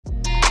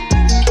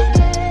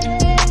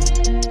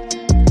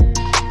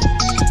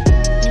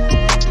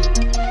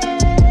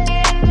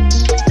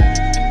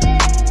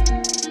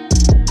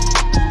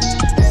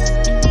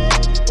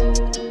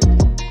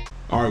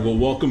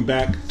welcome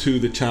back to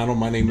the channel.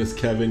 My name is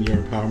Kevin, your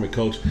empowerment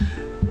coach.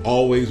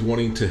 Always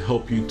wanting to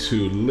help you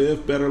to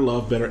live better,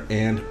 love better,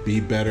 and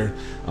be better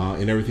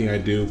in everything I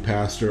do.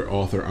 Pastor,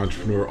 author,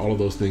 entrepreneur, all of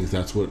those things.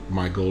 That's what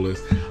my goal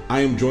is.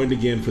 I am joined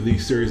again for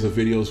these series of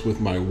videos with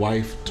my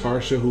wife,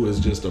 Tarsha, who is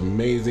just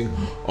amazing,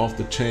 off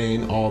the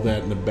chain, all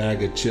that in a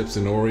bag of chips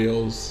and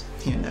Oreos.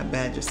 You're not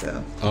bad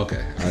yourself.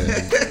 Okay.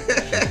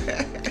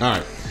 All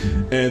right.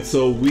 And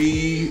so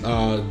we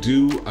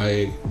do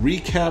a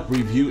recap,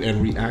 review,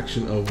 and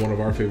reaction of one of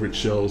our favorite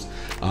shows.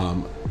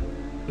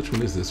 Which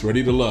one is this?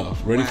 Ready to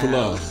Love. Ready for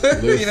Love.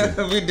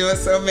 We're doing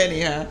so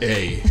many, huh?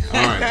 Hey.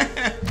 All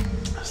right.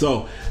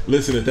 So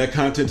listen, if that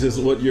content is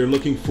what you're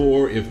looking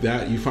for, if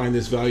that you find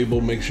this valuable,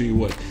 make sure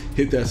you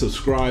hit that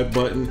subscribe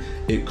button.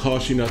 It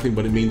costs you nothing,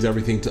 but it means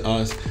everything to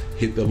us.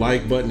 Hit the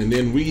like button, and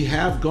then we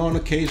have gone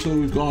occasionally,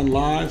 we've gone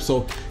live,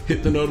 so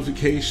hit the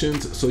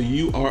notifications so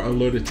you are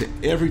alerted to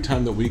every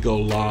time that we go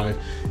live,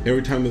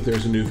 every time that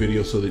there's a new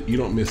video, so that you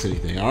don't miss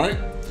anything. All right.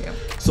 Yep.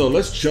 So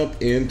let's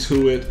jump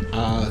into it.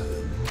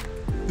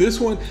 This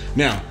one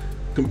now,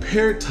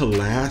 compared to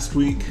last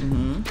week,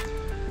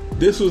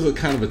 this was a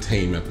kind of a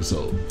tame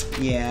episode.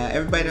 Yeah,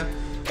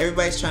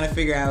 everybody's trying to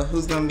figure out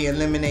who's going to be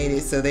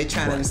eliminated, so they're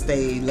trying to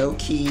stay low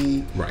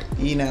key, right?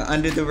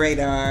 Under the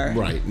radar,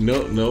 right?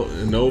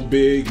 No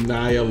big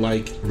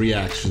Naya-like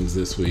reactions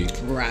this week,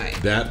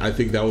 right? I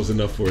think that was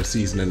enough for a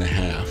season and a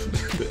half,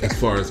 as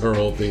far as her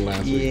whole thing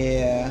last week.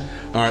 Yeah.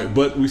 All right,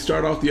 but we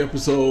start off the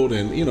episode,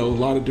 and a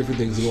lot of different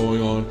things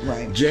going on.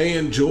 Right. Jay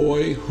and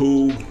Joy,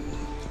 who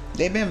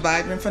they've been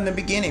vibing from the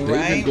beginning,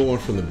 right? They've been going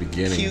from the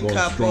beginning. Cute going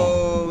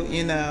couple,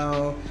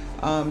 strong.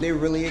 They're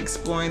really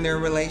exploring their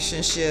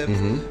relationship.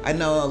 I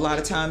know a lot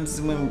of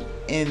times when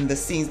in the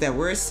scenes that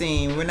we're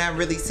seeing, we're not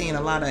really seeing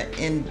a lot of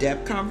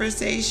in-depth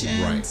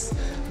conversations.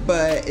 Right.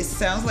 But it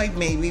sounds like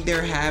maybe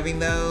they're having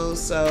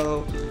those.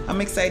 So I'm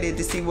excited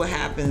to see what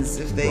happens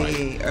if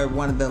they are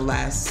one of the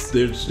last.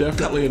 There's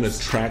definitely couples.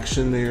 an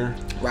attraction there.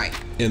 Right.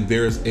 And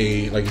there's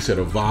like you said,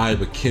 a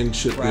vibe, a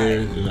kinship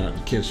there.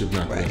 Not kinship,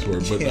 not the best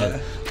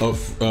word,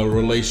 but a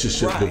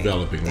relationship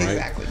developing, right?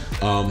 Exactly.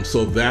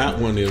 So that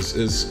one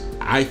is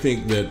I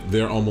think that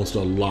they're almost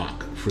a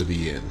lock for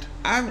the end.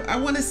 I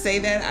want to say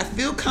that. I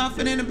feel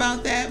confident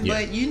about that,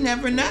 but you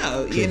never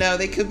know. True.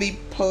 They could be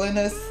pulling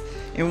us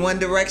in one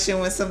direction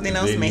when something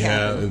else may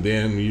happen. And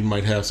then you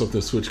might have something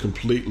switch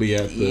completely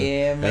at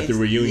the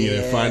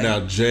reunion and find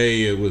out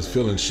Jay was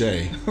feeling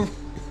Shay.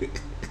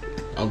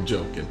 I'm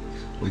joking.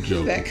 Where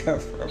did that come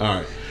from? All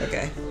right.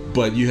 Okay.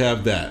 But you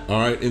have that. All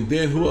right. And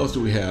then who else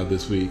do we have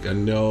this week? I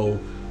know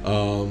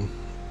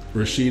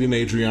Rashid and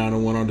Adriana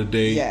went on a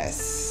date.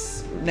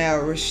 Yes. Now,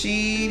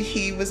 Rashid,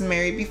 he was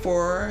married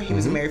before. He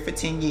was married for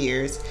 10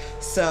 years.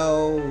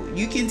 So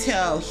you can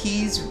tell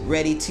he's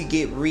ready to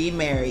get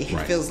remarried. He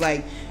feels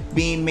like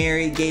being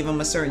married gave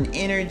him a certain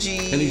energy.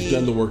 And he's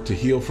done the work to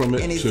heal from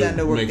it. And he's done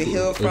the work to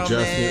heal from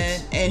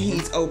it. And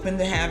he's open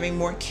to having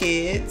more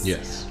kids.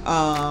 Yes.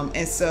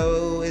 And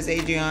so is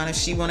Adriana.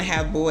 She want to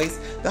have boys.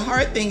 The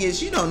hard thing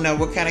is you don't know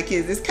what kind of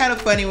kids. It's kind of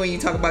funny when you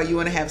talk about you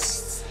want to have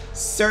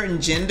certain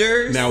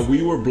genders. Now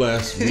we were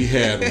blessed. We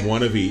had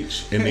one of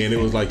each, and then it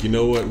was like, you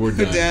know what, we're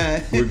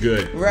done. We're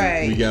good.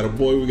 Right. We got a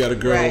boy, we got a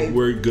girl. Right.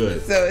 We're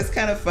good. So it's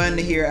kind of fun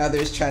to hear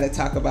others try to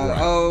talk about,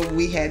 oh,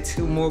 we had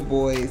 2 more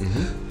boys.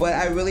 But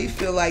I really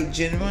feel like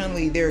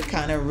genuinely they're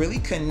kind of really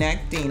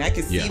connecting. I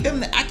can see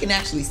them. I can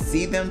actually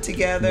see them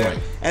together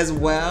as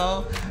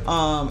well,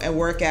 and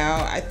work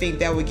out. I think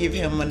that would give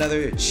him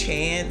another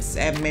chance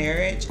at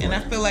marriage, and I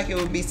feel like it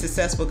would be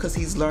successful because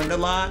he's learned a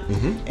lot,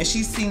 and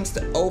she seems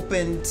to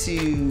open to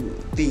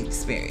the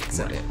experience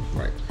of it.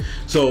 Right.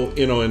 So,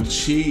 and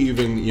she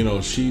even,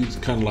 she's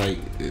kind of like,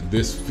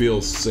 this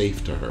feels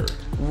safe to her.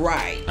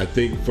 Right. I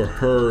think for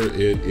her,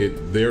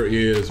 there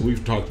is,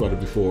 we've talked about it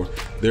before,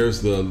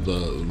 there's the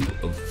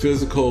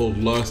physical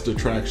lust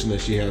attraction that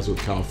she has with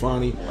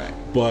Kalfani. Right.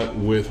 But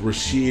with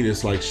Rashid,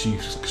 it's like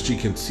she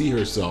can see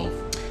herself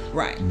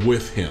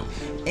with him.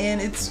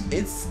 And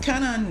it's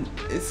kind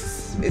of,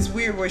 it's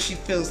weird where she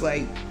feels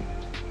like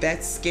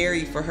that's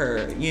scary for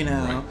her,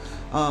 Right.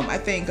 I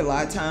think a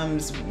lot of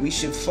times we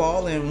should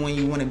fall in when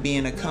you want to be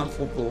in a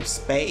comfortable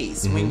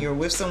space. When you're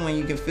with someone,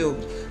 you can feel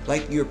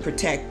like you're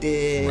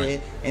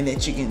protected and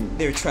that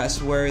they're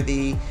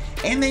trustworthy,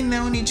 and they've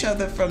known each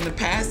other from the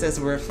past, as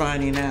we're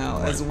finding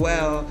out as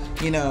well.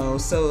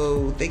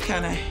 So they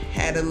kind of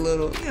had a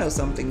little,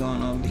 something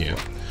going on before. Yeah.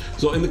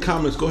 So in the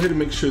comments, go ahead and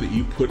make sure that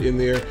you put in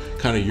there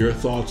kind of your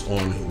thoughts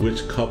on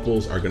which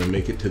couples are going to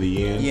make it to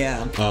the end.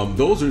 Yeah.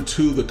 Those are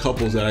 2 of the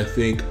couples that I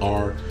think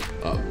are,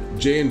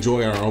 Jay and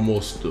Joy are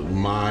almost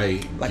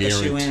my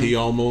guarantee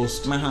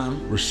almost. Uh-huh.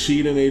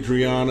 Rashid and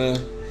Adriana,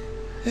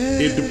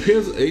 It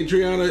depends.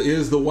 Adriana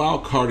is the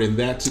wild card in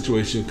that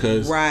situation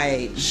because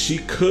she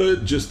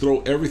could just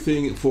throw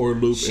everything for a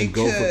loop and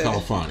go for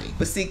Califani.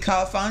 But see,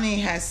 Califani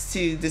has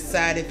to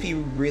decide if he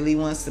really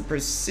wants to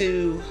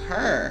pursue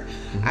her.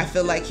 I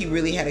feel like he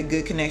really had a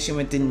good connection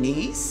with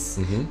Denise.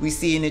 We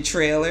see in the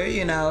trailer,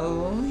 you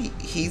know,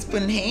 he's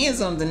putting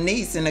hands on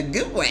Denise in a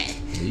good way.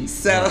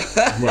 So,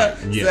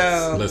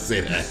 yes, let's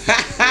say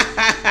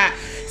that.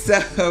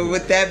 So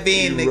with that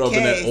being the rubbing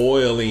case, that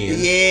oil in.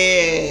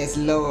 Yes,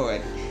 Lord.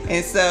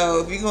 And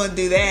so if you're gonna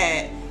do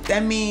that,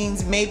 that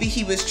means maybe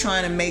he was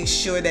trying to make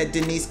sure that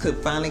Denise could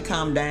finally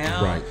calm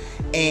down. Right.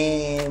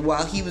 And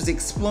while he was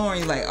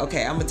exploring, like,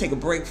 okay, I'm gonna take a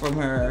break from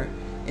her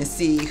and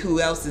see who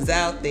else is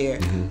out there.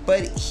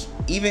 But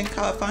even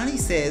Califani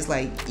says,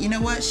 like, you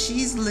know what?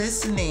 She's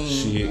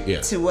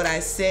listening to what I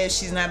said.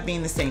 She's not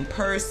being the same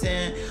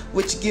person,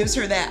 which gives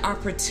her that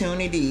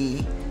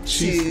opportunity.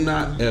 She's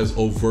not as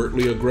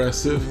overtly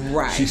aggressive.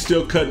 Right. She's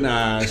still cutting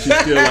eyes. She's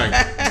still like,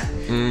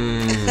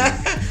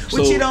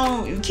 Which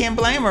you can't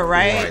blame her,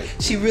 right?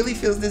 She really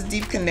feels this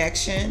deep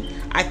connection.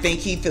 I think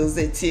he feels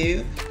it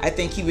too. I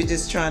think he was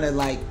just trying to,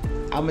 like,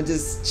 I'm gonna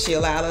just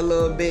chill out a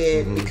little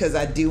bit because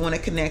I do want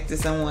to connect to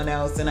someone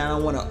else and I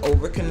don't want to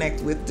over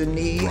connect with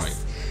Denise.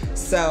 Right.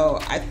 So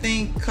I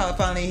think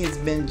Califani has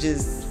been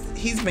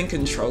he's been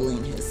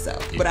controlling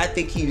himself, but I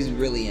think he's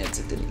really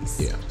into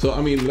Denise. Yeah. So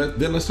I mean,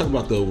 then let's talk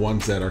about the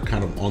ones that are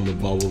kind of on the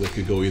bubble that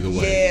could go either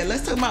way. Yeah,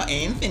 let's talk about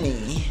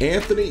Anthony.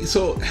 Anthony.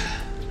 So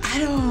I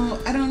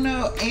don't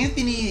know.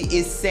 Anthony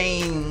is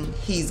saying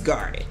he's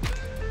guarded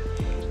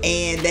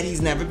and that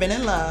he's never been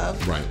in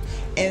love. Right.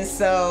 And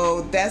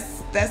so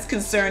that's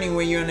concerning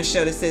when you're on a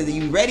show that says that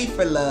you're ready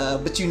for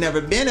love, but you've never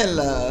been in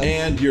love.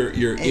 And you're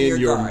in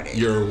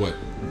your what,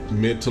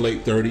 mid to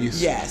late 30s.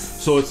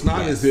 Yes. So it's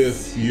not as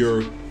if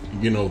you're,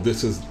 you know,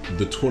 this is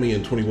the 20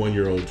 and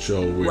 21-year-old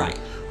show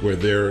where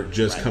they're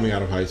just coming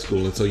out of high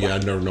school and so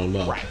I've never known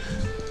love. Right.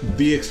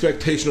 The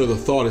expectation or the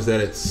thought is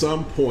that at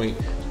some point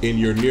in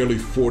your nearly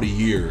 40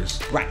 years,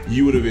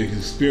 you would have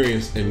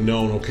experienced and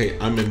known, okay,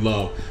 I'm in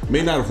love.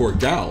 May not have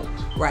worked out.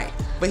 Right.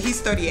 But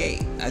he's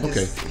 38.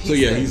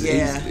 He's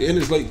in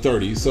his late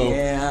 30s. So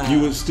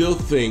you would still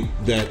think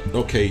that,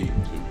 okay,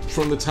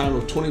 from the time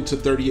of 20 to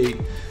 38,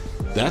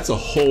 that's a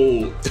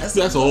whole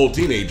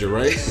teenager,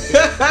 right?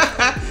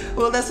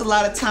 Well, that's a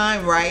lot of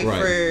time, right?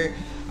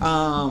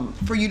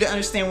 For you to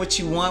understand what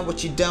you want,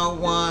 what you don't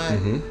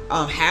want,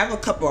 have a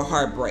couple of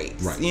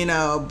heartbreaks, you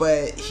know.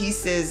 But he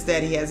says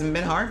that he hasn't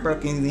been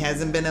heartbroken, he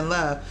hasn't been in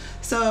love,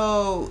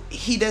 so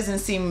he doesn't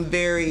seem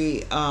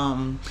very.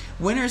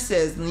 Winter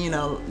says, you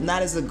know,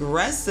 not as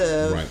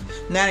aggressive,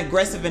 not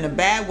aggressive in a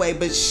bad way,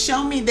 but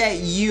show me that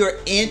you're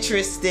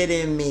interested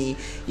in me.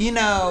 You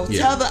know,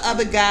 tell the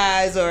other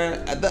guys or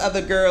the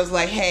other girls,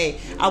 like,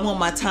 hey, I want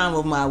my time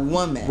with my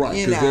woman.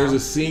 Right, because there's a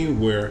scene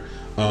where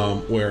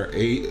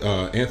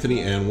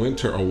Anthony and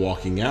Winter are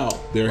walking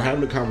out. They're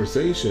having a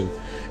conversation,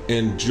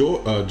 and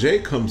Jay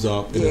comes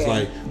up and is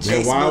like,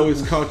 "Man, why I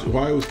always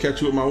catch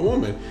you with my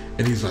woman?"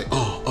 And he's like,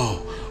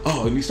 "Oh,"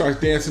 and he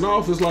starts dancing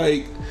off. It's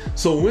like,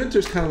 so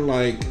Winter's kind of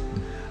like,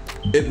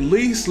 at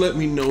least let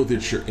me know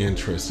that you're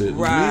interested.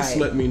 At least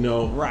let me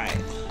know. Right.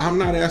 I'm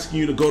not asking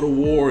you to go to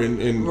war and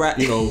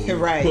you know,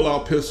 pull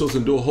out pistols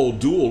and do a whole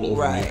duel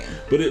over me.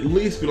 But at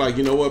least be like,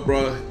 you know what,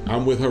 bro?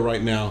 I'm with her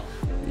right now.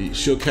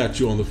 She'll catch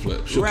you on the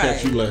flip. She'll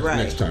catch you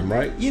next time,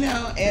 right? You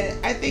know,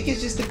 and I think it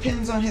just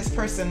depends on his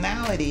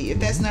personality. If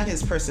that's not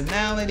his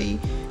personality,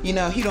 you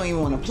know, he don't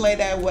even want to play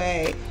that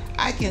way.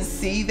 I can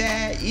see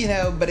that, you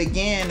know, but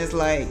again, it's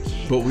like,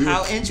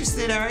 how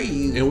interested are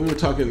you? And we were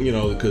talking, you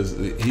know, because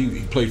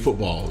he played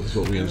football, is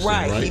what we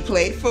understand, right? He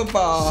played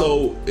football.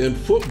 So in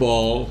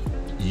football,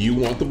 you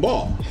want the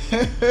ball.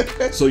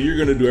 So you're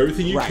going to do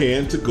everything you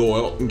can to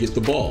go out and get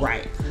the ball.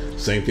 Right.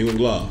 Same thing with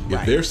love.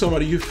 If there's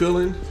somebody you're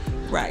feeling,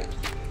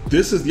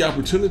 this is the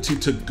opportunity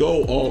to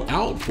go all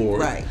out for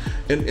it. Right.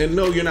 And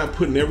no, you're not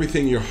putting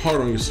everything, your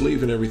heart on your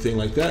sleeve and everything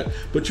like that,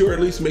 but you're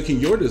at least making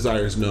your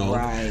desires known.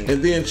 Right.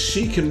 And then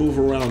she can move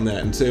around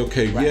that and say,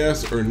 okay,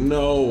 yes or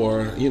no,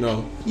 or, you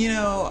know. You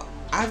know,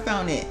 I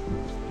found it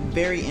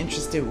very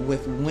interesting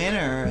with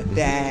Winter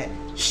that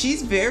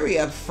she's very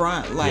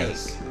upfront, like,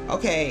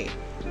 okay,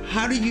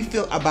 how do you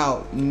feel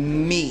about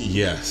me?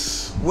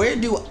 Yes. Where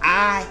do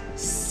I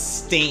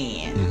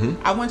stand?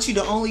 I want you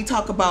to only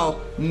talk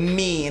about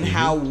me and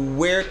how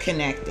we're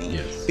connecting.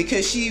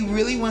 Because she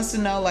really wants to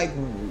know, like,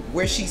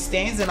 where she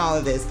stands in all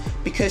of this.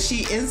 Because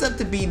she ends up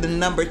to be the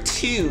number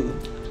 2.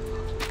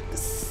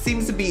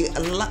 Seems to be a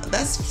lot.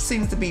 That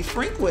seems to be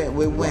frequent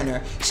with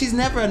Winter. She's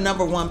never a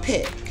number 1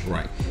 pick.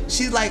 Right.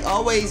 She's like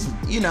always,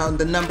 you know,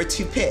 the number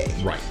 2 pick.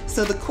 Right.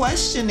 So the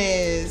question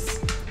is,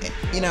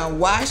 you know,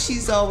 why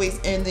she's always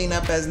ending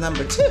up as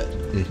number 2.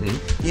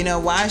 You know,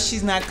 why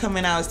she's not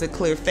coming out as the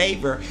clear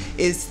favor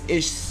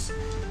is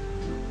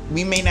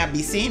we may not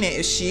be seeing it.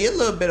 Is she a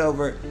little bit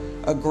over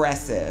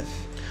aggressive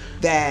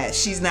that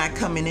she's not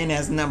coming in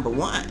as number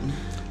 1?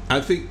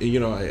 I think, you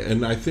know,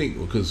 and I think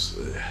because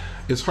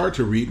it's hard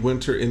to read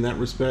Winter in that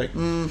respect.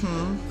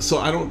 So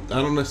I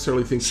don't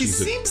necessarily think she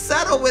seems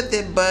subtle with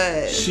it,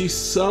 but she's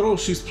subtle.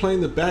 She's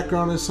playing the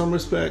background in some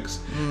respects,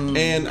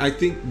 and I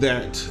think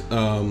that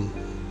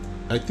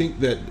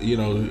you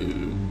know,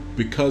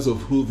 because of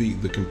who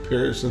the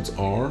comparisons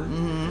are,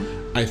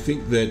 I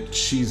think that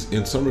she's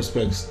in some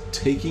respects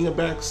taking a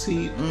back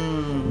seat,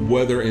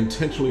 whether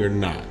intentionally or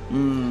not.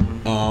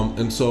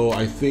 And so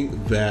I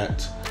think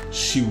that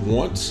she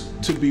wants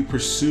to be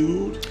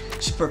pursued.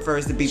 She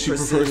prefers to be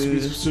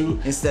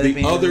pursued instead of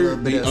being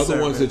the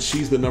other ones that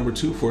she's the number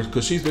 2 for,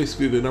 because she's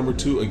basically the number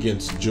 2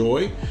 against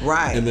Joy,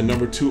 right? And the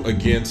number 2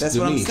 against Denise.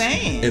 What I'm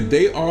saying. And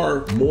they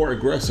are more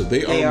aggressive.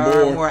 They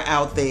are more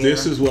out there.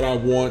 This is what I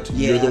want.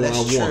 Yeah, you're the one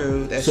I true.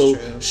 want. That's so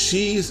true.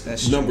 she's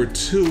That's number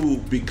true. 2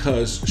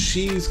 because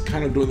she's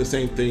kind of doing the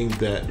same thing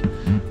that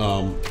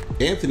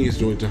Anthony is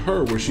doing to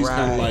her, where she's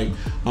kind of like,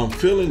 I'm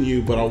feeling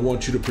you, but I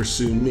want you to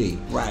pursue me.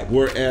 Right.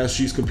 Whereas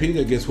she's competing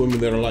against women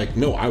that are like,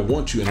 no, I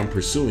want you and I'm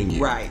pursuing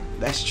you. Right.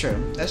 That's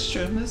true. That's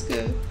true. That's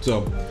good.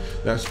 So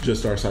that's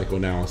just our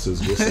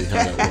psychoanalysis. We'll see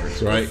how that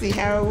works, right? We'll see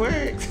how it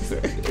works.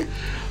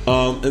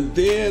 And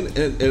then,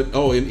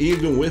 and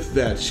even with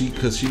that,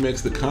 because she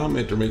makes the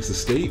comment or makes the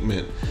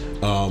statement,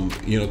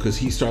 you know, because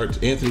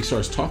Anthony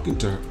starts talking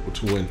to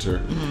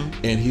Winter,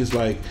 and he's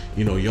like,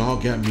 you know, y'all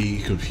got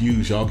me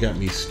confused, y'all got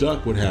me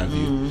stuck, what have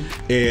you,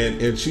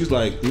 and she's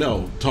like,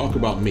 no, talk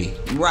about me,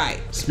 right?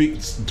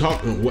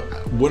 Talk.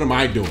 What am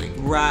I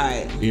doing,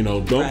 right? You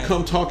know, don't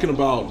come talking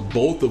about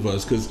both of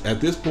us, because at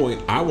this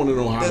point, I want to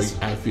know how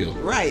I feel,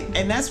 right?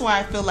 And that's why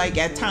I feel like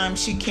at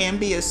times she can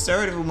be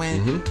assertive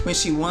when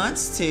she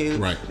wants to,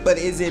 right? But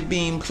is it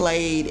being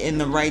played in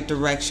the right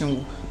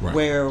direction? Right.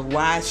 Where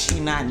why is she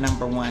not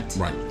number 1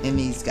 in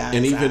these guys'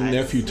 And even eyes?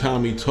 nephew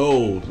Tommy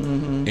told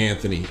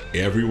Anthony,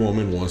 every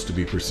woman wants to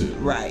be pursued.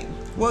 Right.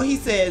 Well, he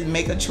says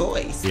make a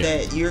choice,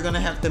 that you're going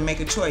to have to make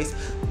a choice.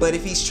 But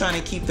if he's trying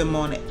to keep them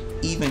on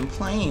even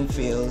playing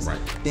fields,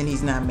 then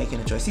he's not making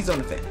a choice. He's on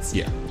the fence.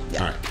 Yeah. All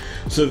right.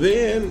 So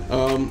then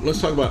let's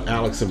talk about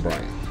Alex and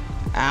Bryan.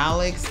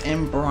 Alex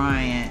and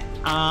Bryan.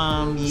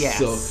 Yes.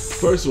 So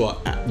first of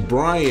all,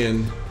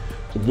 Bryan,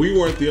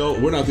 we're not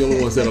the only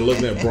ones that are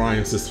looking at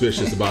Bryan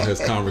suspicious about his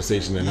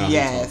conversation and how he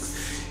talks.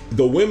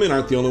 The women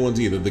aren't the only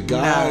ones either. The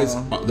guys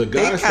kind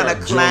of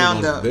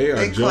clowned him. They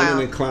are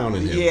joning and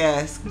clowning him.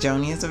 Yes,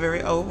 joning is a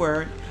very old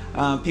word.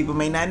 People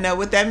may not know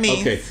what that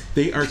means. Okay,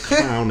 they are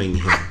clowning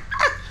him.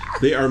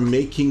 They are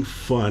making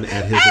fun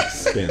at his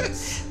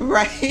expense.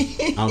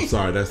 Right. I'm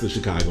sorry, that's the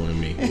Chicago in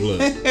me.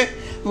 Look.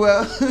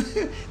 Well,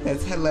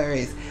 that's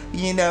hilarious.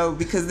 You know,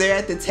 because they're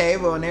at the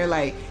table and they're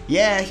like,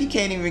 yeah, he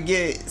can't even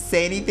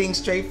say anything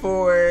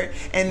straightforward.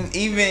 And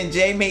even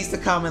Jay makes the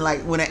comment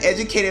like, when an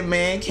educated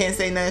man can't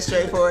say nothing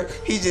straightforward,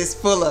 he's just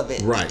full of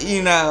it. Right.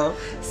 You know?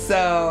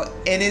 So,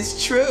 and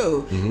it's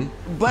true.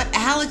 But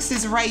Alex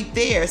is right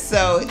there.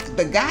 So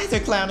the guys are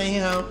clowning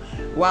him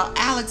while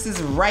Alex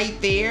is right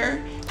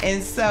there.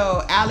 And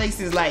so Alex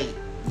is like,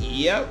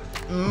 yep.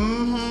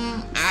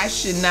 I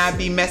should not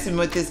be messing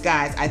with this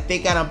guy. I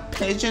think I done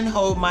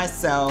pigeonholed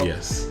myself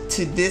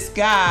to this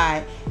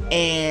guy,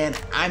 and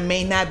I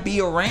may not be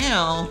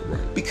around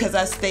because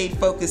I stayed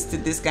focused to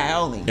this guy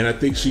only. And I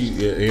think she,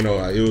 you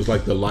know, it was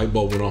like the light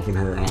bulb went off in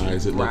her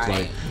eyes. It looks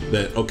like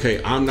that,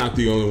 okay, I'm not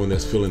the only one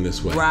that's feeling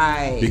this way.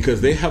 Right.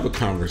 Because they have a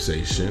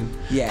conversation.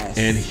 Yes.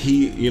 And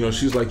he, you know,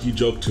 she's like, you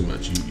joke too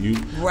much.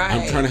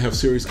 I'm trying to have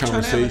serious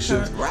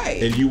conversations.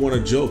 And you want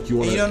to joke.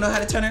 You don't know how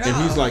to turn it off. And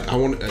he's like,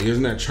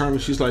 isn't that charming?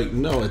 She's like,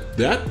 no, at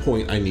that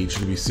point, I need you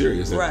to be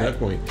serious. At that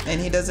point.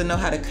 And he doesn't know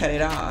how to cut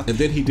it off. And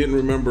then he didn't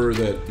remember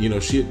that, you know,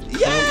 she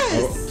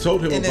had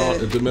told him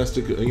about a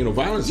domestic, you know,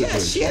 violence situation.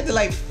 Yes, she had to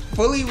like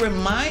fully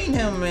remind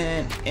him,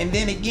 and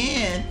then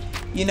again,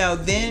 you know,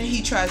 then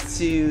he tries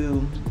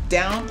to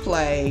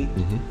downplay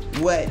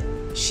what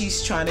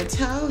she's trying to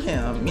tell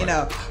him. You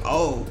know,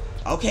 oh,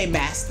 okay,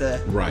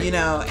 master. Right. You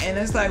know, and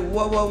it's like,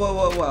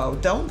 whoa.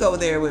 Don't go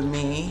there with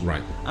me.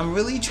 Right. I'm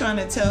really trying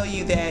to tell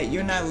you that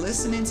you're not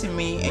listening to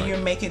me and you're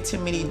making too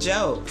many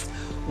jokes.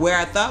 Where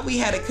I thought we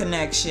had a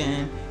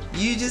connection,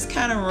 you just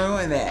kind of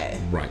ruined that.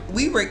 Right.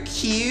 We were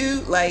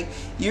cute. Like,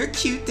 you're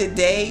cute to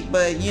date,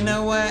 but you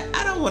know what?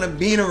 I don't want to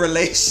be in a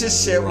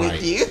relationship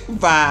with you.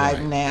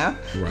 Now.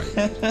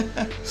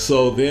 Right.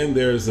 So then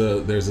there's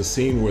a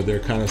scene where they're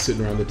kind of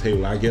sitting around the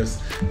table. I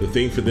guess the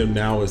thing for them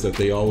now is that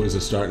they always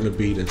are starting a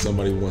beat and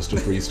somebody wants to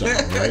freestyle,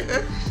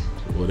 right?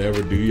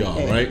 Whatever do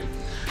y'all, right?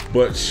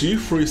 But she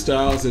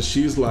freestyles and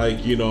she's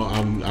like, you know,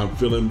 I'm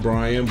feeling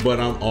Bryan, but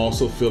I'm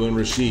also feeling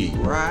Rashid.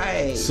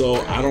 Right. So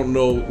I don't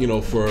know, you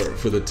know, for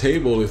the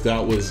table, if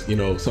that was, you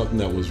know, something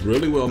that was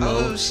really well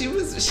known. Oh,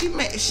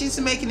 she's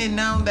making it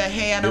known that,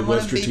 hey, I don't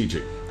want to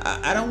be.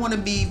 I don't want to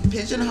be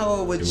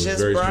pigeonholed with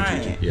just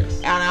Bryan. Yes.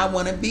 And I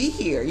want to be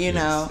here, you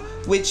know,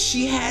 which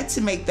she had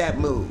to make that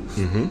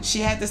move. She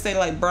had to say,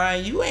 like,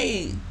 Bryan, you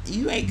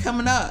ain't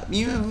coming up.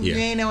 You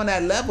ain't on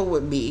that level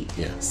with me.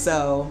 Yeah.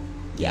 So,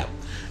 yeah.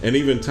 And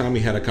even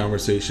Tommy had a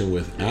conversation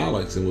with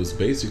Alex and was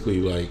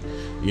basically like,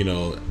 you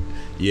know,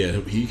 yeah,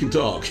 he can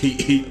talk.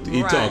 He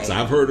talks.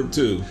 I've heard him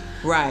too.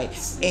 Right.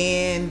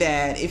 And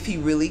that if he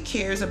really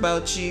cares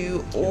about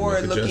you,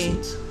 or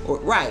looking,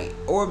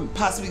 or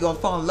possibly gonna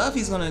fall in love,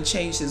 he's gonna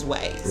change his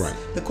ways. Right.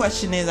 The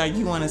question is, are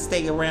you gonna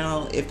stay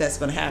around if that's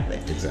gonna happen?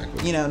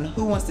 Exactly. You know,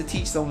 who wants to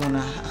teach someone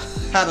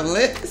how to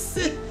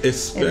listen?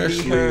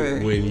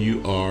 Especially when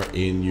you are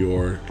in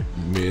your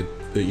mid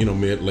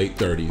late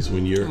 30s,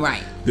 when you're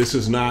right. This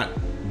is not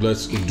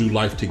let's do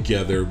life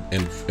together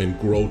and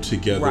grow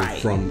together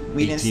from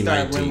we 18, didn't start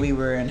 19. when we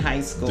were in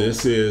high school.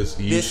 These are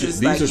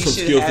some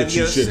skills that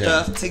you should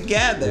have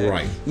together.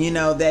 Right. You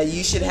know, that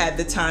you should have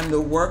the time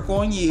to work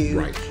on you.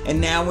 Right.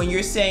 And now when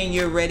you're saying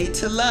you're ready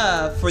to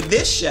love for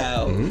this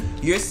show,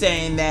 you're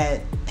saying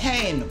that,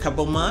 hey, in a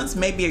couple months,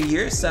 maybe a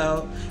year or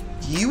so,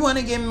 you want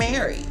to get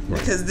married. Right.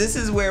 Because this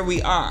is where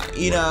we are.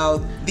 You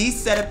know, these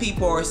set of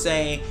people are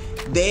saying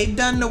they've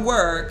done the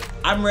work.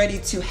 I'm ready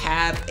to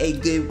have a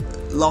good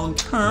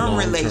long-term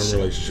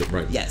relationship.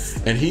 Right.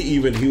 Yes. And he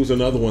was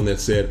another one that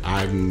said,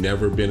 I've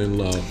never been in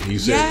love. He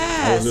said,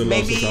 I was in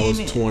love since I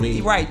was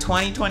 20. Right,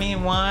 20,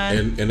 21.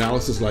 And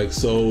Alex is like,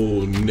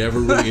 so never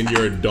really in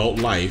your adult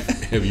life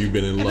have you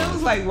been in love. And I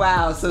was like,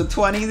 wow, so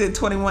 20 and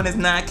 21 is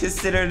not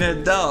considered an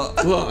adult.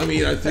 Well, I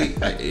mean, I think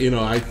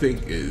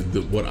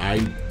what I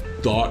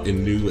thought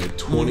and knew at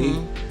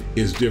 20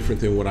 is different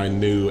than what I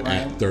knew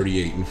at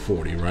 38 and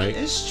 40, right?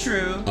 It's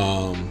true.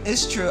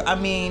 It's true. I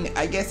mean,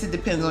 I guess it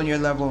depends on your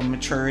level of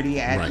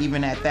maturity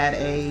even at that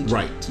age.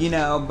 Right. You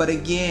know, but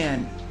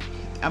again,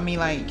 I mean,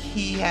 like,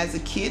 he has a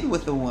kid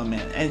with a woman,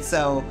 and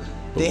so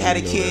they had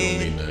a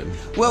kid. That don't mean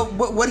nothing. Well,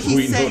 what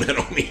he's saying. We know that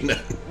don't mean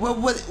nothing. Well,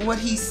 what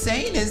he's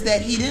saying is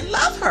that he didn't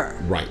love her.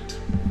 Right.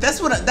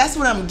 That's what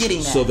I'm getting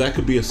at. So that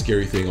could be a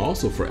scary thing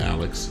also for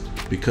Alex.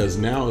 Because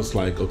now it's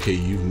like, okay,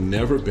 you've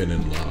never been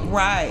in love.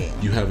 Right.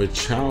 You have a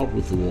child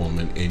with a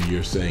woman and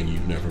you're saying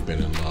you've never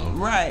been in love.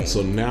 Right.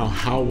 So now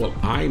how will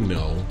I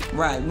know?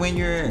 Right. When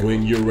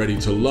you're ready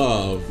to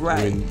love.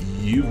 Right. When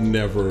you've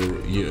never,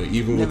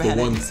 even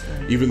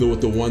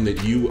with the one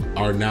that you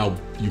are now,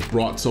 you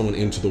brought someone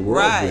into the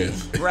world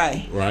with.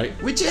 Right. Right.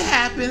 Which it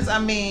happens. I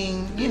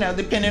mean,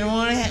 depending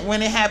on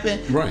when it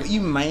happened, right.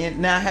 You might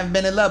not have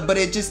been in love, but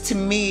it just, to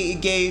me,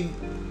 it gave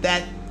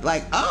that,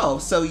 like, oh,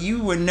 so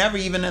you were never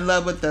even in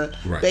love with the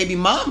baby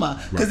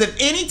mama. Because if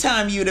any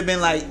time you would have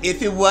been like,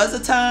 if it was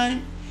a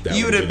time,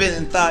 you would have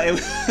been thought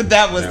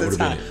that was the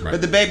time. Right. But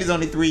the baby's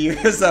only 3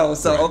 years old,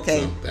 so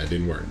okay. So that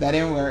didn't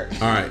work.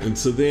 All right, and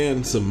so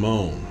then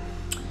Symone.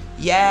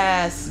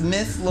 Yes,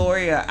 Miss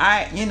Lawyer.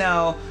 I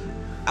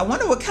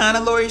wonder what kind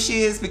of lawyer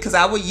she is, because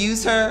I would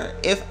use her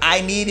if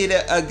I needed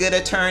a good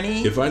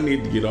attorney. If I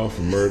need to get off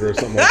for murder or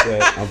something like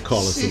that, I'm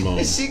calling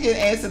Symone. She can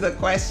answer the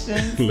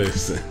questions.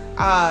 Listen.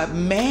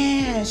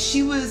 Man,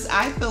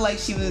 I feel like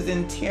she was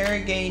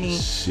interrogating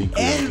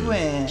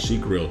Edwin. She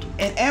grilled him.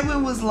 And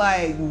Edwin was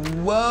like,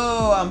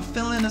 whoa, I'm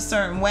feeling a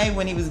certain way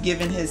when he was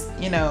giving his,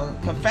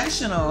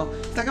 confessional.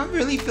 It's like, I'm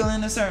really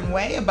feeling a certain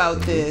way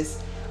about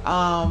this.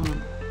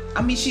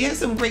 I mean, she had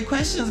some great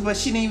questions, but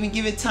she didn't even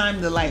give it time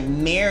to, like,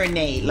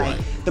 marinate. Like,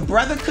 the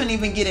brother couldn't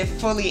even get it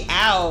fully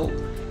out.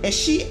 And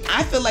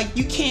I feel like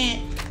you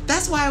can't.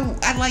 That's why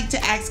I like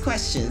to ask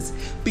questions.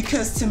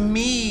 Because to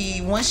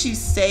me, once you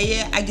say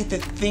it, I get to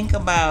think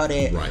about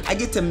it. Right. I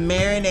get to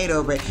marinate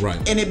over it. Right.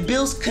 And it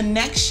builds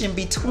connection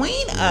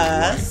between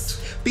us.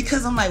 Right.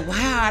 Because I'm like,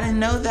 wow, I didn't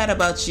know that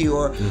about you.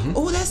 Or,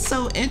 oh, that's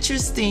so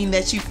interesting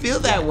that you feel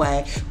that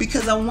way.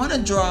 Because I want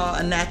to draw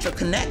a natural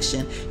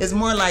connection. It's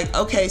more like,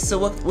 okay, so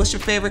what's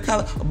your favorite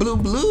color?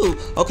 Blue.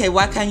 Okay,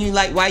 why you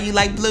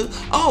like blue?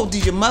 Oh,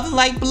 did your mother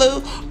like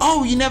blue?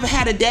 Oh, you never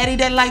had a daddy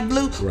that liked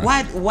blue?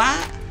 Right.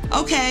 Why?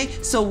 Okay,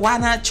 so why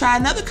not try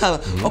another color?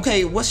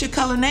 Okay, what's your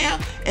color now?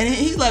 And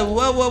he's like,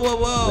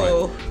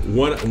 whoa.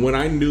 Right. When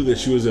I knew that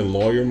she was in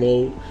lawyer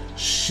mode,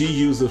 she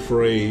used the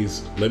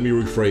phrase, let me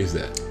rephrase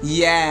that.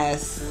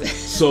 Yes.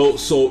 So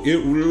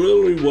it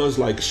really was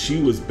like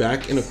she was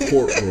back in a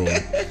courtroom.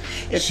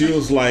 She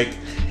was like,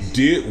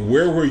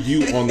 where were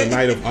you on the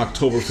night of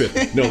October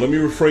 5th? No, let me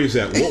rephrase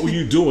that. What were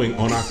you doing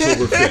on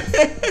October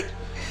 5th?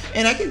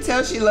 And I can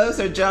tell she loves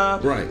her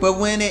job. Right. But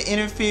when it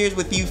interferes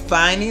with you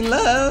finding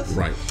love,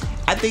 right,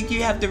 I think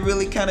you have to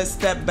really kind of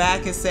step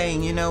back and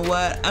saying, you know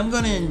what, I'm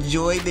going to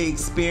enjoy the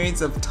experience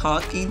of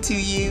talking to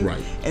you.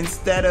 Right.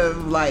 Instead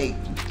of, like,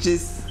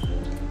 just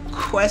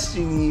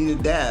questioning you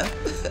to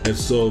death. And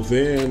so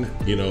then,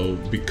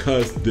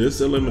 because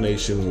this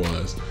elimination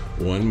was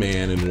one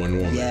man and one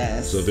woman.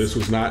 Yes. So this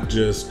was not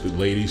just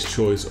ladies'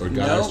 choice or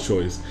guys'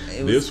 choice.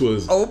 This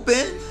was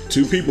open.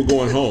 Two people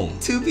going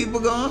home. So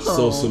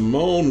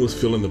Symone was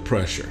feeling the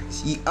pressure.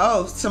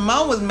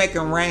 Symone was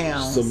making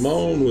rounds.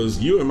 Symone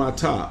was, you in my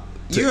top.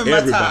 You in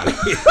my top.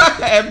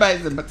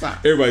 Everybody's in my top.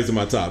 Everybody's in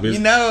my top. Boy,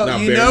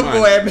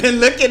 I've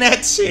been looking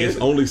at you. There's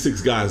only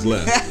 6 guys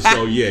left.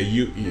 So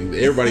yeah,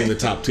 everybody in the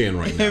top 10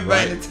 right now.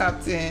 Everybody in the top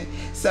 10.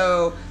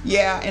 So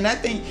yeah, and I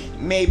think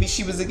maybe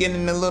she was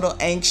getting a little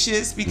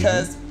anxious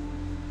because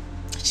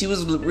She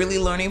was really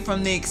learning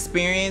from the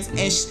experience,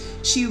 and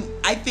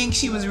I think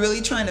she was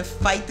really trying to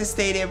fight to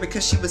stay there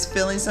because she was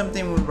feeling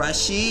something with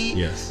Rashid.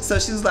 Yes. So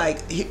she was like,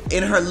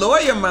 in her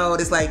lawyer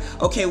mode, it's like,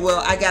 okay,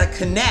 well, I gotta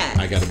connect.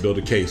 I gotta build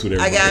a case with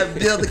everybody. I gotta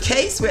build a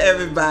case with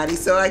everybody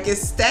so I can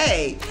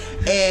stay.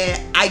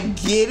 And I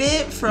get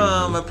it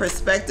from a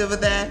perspective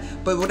of that,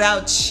 but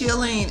without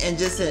chilling and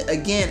just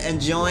again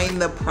enjoying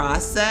the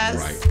process.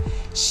 Right.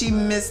 She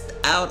missed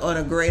out on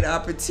a great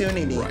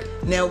opportunity. Right.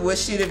 Now, would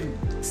she have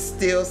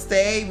still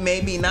stayed?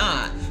 Maybe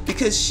not,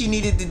 because she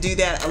needed to do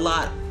that a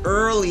lot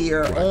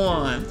earlier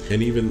on.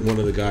 And even one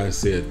of the guys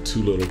said,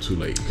 too little, too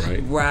late,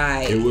 right?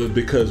 Right. It was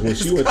because when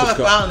she went to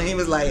California, he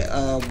was like,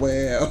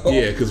 well,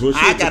 yeah, because when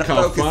she went to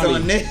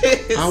California,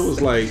 I was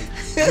like,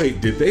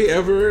 wait, did they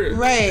ever?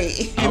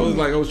 Right. I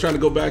was trying to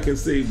go back and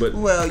see, but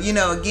well,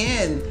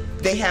 again,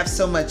 they have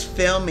so much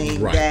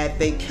filming that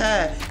they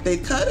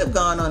could have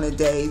gone on a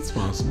date.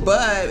 Possible.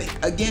 But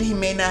again, he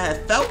may not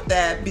have felt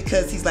that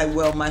because he's like,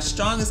 well, my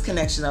strongest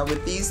connection are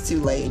with these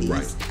two ladies.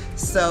 Right.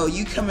 So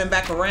you coming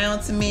back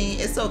around to me,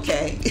 it's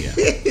okay.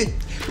 Yeah.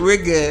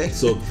 We're good.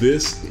 So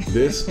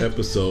this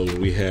episode,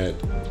 we had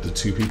the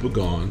two people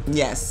gone.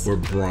 Yes. Were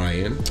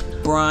Bryan,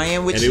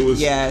 which and it was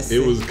yes.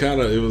 It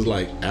was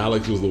like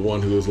Alex was the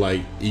one who was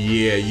like,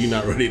 yeah, you're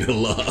not ready to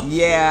love.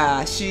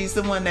 Yeah, she's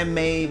the one that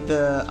made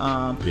the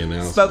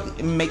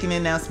announcement. Making the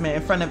announcement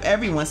in front of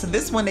everyone. So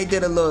this one they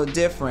did a little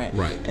different.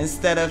 Right.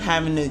 Instead of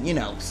having to,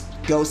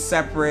 go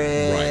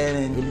separate. Right.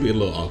 And it'd be a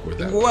little awkward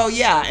that way. Well,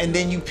 yeah, and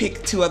then you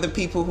pick two other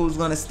people who's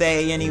going to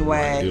stay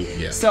anyway. Right.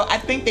 Yeah. So I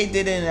think they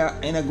did it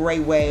in a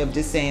great way of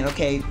just saying,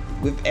 okay,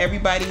 with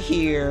everybody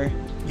here,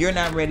 you're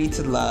not ready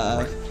to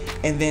love. Right.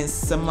 And then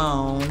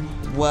Symone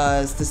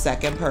was the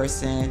second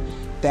person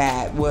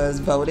that was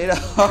voted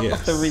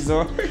off the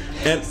resort.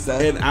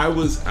 And I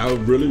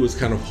really was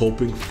kind of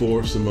hoping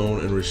for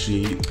Symone and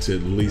Rashid to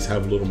at least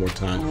have a little more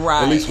time.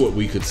 Right. At least what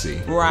we could see.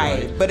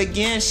 Right. But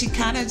again, she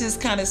kind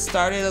of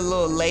started a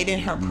little late in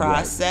her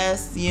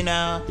process,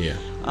 Yeah.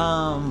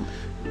 And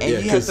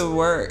you have to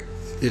work.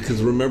 Yeah,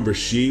 because remember,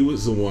 she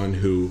was the one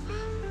who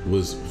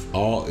was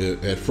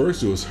at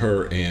first it was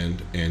her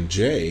and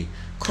Jay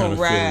kind of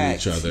feeling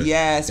each other.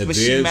 Yes, and but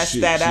she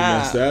messed that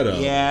up.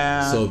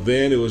 Yeah. So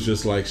then it was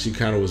just like she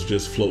kind of was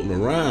just floating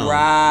around.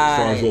 Right. As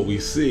far as what we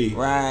see.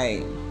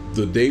 Right.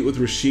 The date with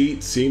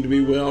Rashid seemed to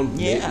be well.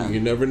 Yeah. You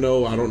never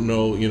know. I don't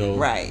know.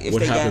 Right.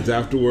 What happens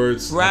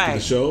afterwards after the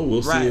show.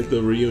 We'll see at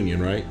the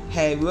reunion. Right.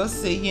 Hey, we'll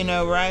see.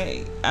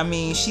 Right. I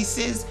mean, she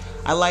says.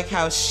 I like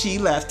how she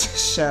left the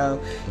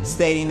show,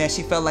 stating that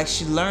she felt like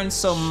she learned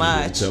so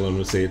much. Didn't tell him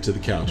to say it to the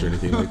couch or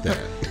anything like that.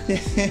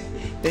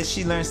 That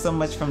she learned so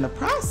much from the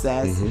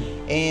process,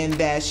 and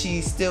that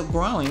she's still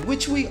growing,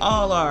 which we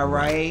all are,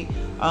 right?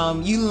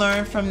 You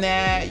learn from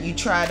that. You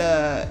try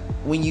to,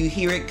 when you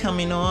hear it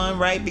coming on,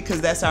 right? Because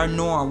that's our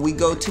norm. We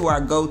go to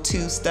our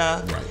go-to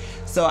stuff. Right.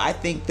 So I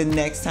think the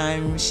next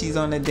time she's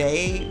on a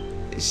date,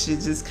 it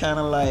should just kind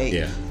of like...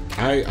 Yeah.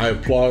 I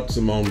applaud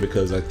Symone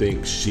because I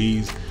think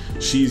she's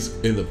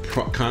in the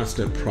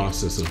constant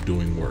process of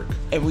doing work,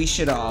 and we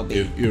should all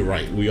be. You're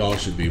right, we all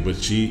should be. But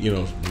she,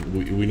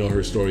 we know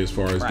her story as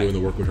far as doing the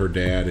work with her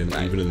dad, and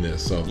even in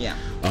this. So yeah.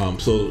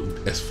 So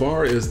as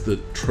far as the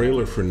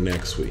trailer for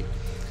next week,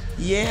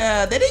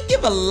 yeah, they didn't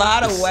give a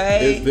lot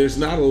away. There's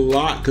not a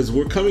lot because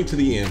we're coming to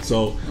the end.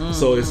 So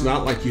it's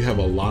not like you have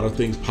a lot of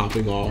things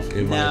popping off.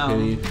 In my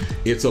opinion,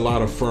 it's a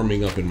lot of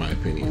firming up. In my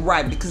opinion,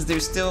 right? Because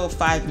there's still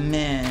 5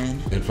 men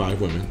and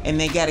 5 women, and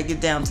they got to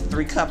get down to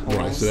 3 couples.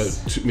 Right. So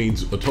that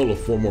means a total of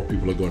 4 more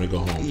people are going to go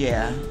home.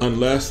 Yeah.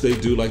 Unless they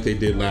do like they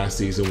did last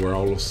season, where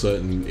all of a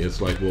sudden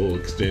it's like we'll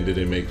extend it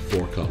and make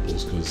 4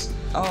 couples. Because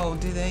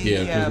do they?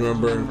 Yeah. Because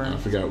remember, I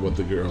forgot what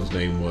the girl's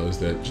name was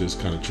that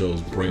just kind of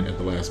chose Brent at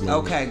the last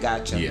moment. Okay,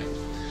 gotcha. Yeah.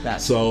 Gotcha.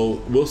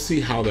 So we'll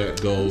see how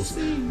that goes.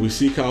 We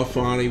see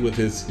Calfani with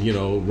his,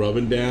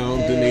 rubbing down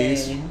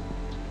Denise.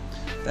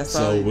 That's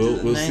so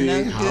we'll see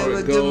how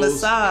it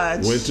goes.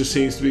 Winter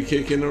seems to be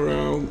kicking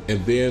around,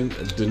 and then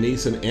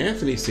Denise and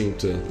Anthony seem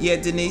to. Yeah,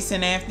 Denise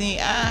and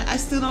Anthony. I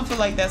still don't feel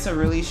like that's a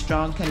really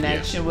strong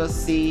connection. Yeah. We'll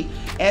see.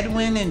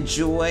 Edwin and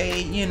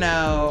Joy.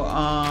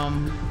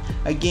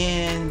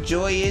 Again,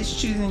 Joy is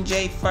choosing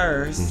Jay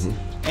first.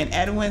 And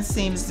Edwin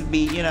seems to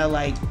be,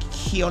 like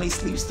he only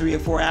sleeps 3 or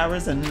 4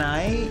 hours a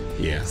night.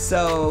 Yeah.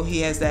 So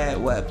he has that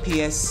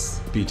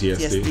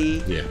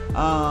PTSD. Yeah.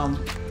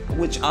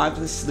 Which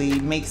obviously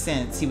makes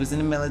sense. He was in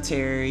the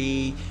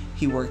military.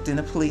 He worked in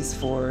the police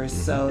force.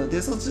 So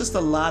this was just a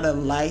lot of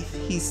life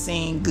he's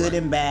seen, good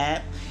and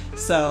bad.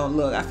 So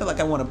look, I feel like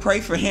I want to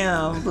pray for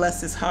him. Bless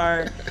his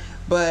heart.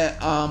 But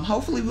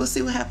hopefully we'll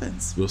see what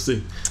happens. We'll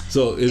see.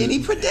 So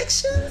any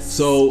predictions?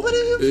 So what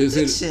are your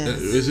predictions?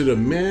 Is it a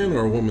man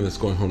or a woman that's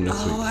going home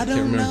next week? I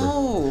don't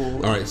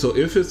know. All right. So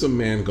if it's a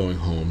man going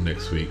home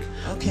next week,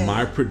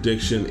 my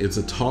prediction is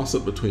a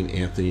toss-up between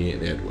Anthony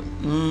and Edwin.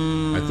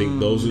 I think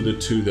those are the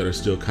two that are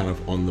still kind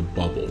of on the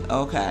bubble.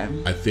 Okay.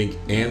 I think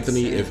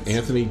Anthony, if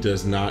Anthony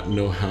does not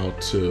know how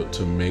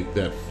to make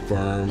that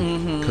firm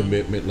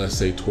commitment, let's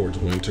say towards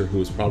Winter,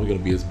 who is probably going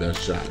to be his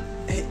best shot.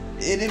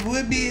 it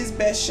would be his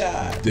best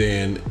shot.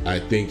 Then I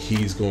think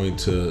he's going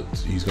to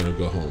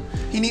go home.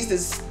 He needs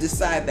to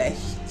decide that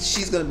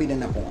she's going to be the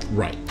number one.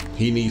 Right.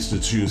 He needs to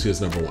choose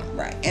his number one.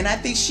 Right. And I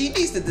think she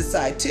needs to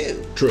decide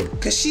too. True.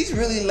 Because she's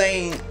really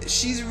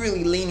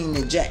leaning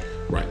to Jay.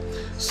 Right.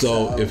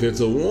 So if it's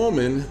a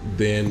woman,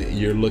 then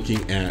you're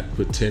looking at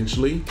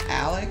potentially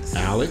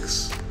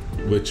Alex,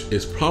 which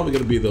is probably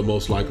going to be the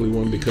most likely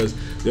one, because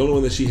the only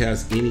one that she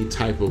has any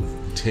type of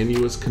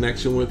tenuous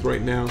connection with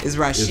right now is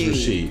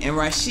Rashid. And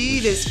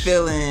Rashid is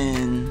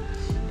feeling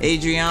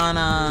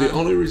Adriana. The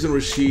only reason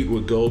Rashid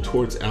would go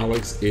towards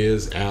Alex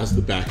is as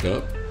the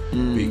backup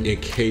in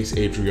case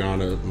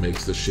Adriana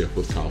makes the shift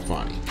with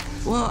Kalfani.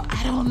 Well,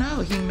 I don't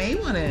know. He may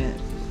want to.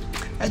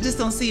 I just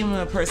don't see him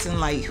as a person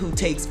like who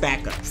takes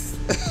backups.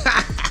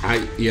 I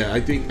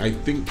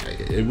think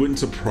it wouldn't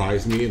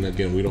surprise me, and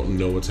again, we don't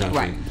know what's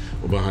happening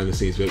behind the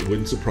scenes, but it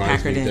wouldn't surprise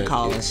Hacker me. Didn't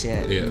call us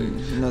yet. Yeah,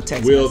 no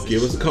text. Will, message.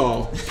 give us a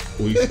call.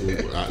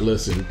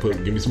 Listen,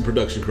 give me some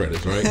production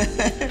credits,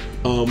 right?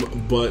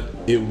 But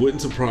it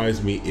wouldn't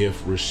surprise me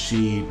if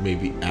Rashid,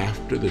 maybe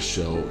after the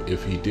show,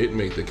 if he did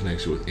make the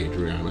connection with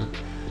Adriana,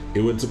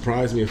 it wouldn't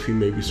surprise me if he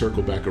maybe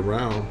circled back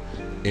around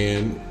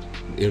and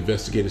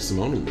investigated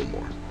Symone a little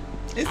more.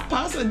 It's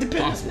possible. It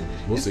depends.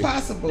 It's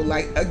possible.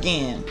 Like,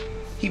 again,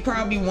 he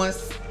probably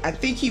wants. I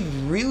think he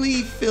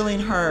really feeling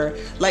her.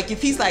 Like, if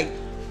he's like,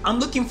 I'm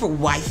looking for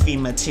wifey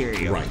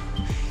material. Right.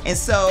 And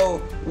so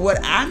what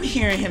I'm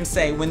hearing him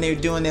say when they're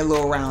doing their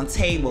little round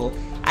table,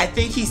 I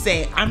think he's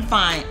saying, I'm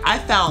fine. I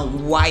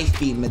found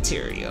wifey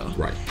material.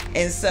 Right.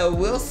 And so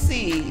we'll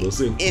see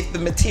if the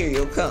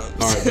material comes.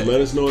 All right, but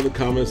let us know in the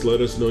comments. Let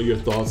us know your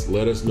thoughts.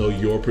 Let us know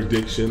your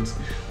predictions.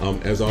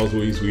 As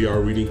always, we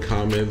are reading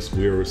comments.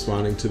 We are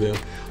responding to them.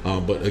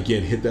 But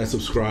again, hit that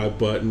subscribe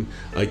button.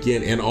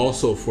 Again, and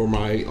also for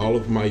all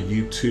of my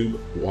YouTube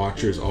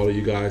watchers, all of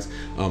you guys,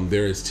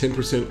 there is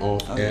 10%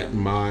 off at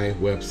my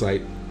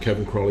website,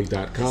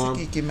 kevincrawley.com.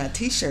 So get my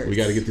t-shirts. We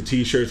got to get the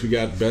t-shirts. We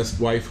got best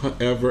wife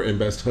ever and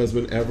best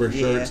husband ever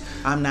shirts.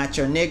 I'm not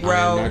your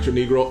Negro. I'm not your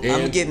Negro.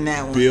 And I'm getting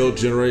that one. Build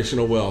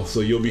generational wealth.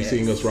 So you'll be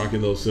seeing us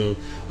rocking those soon.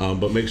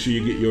 But make sure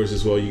you get yours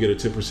as well. You get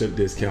a 10%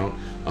 discount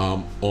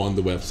on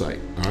the website.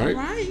 All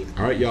right.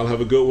 All right. Y'all have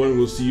a good one.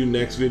 We'll see you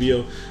next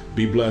video.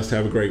 Be blessed.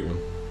 Have a great one.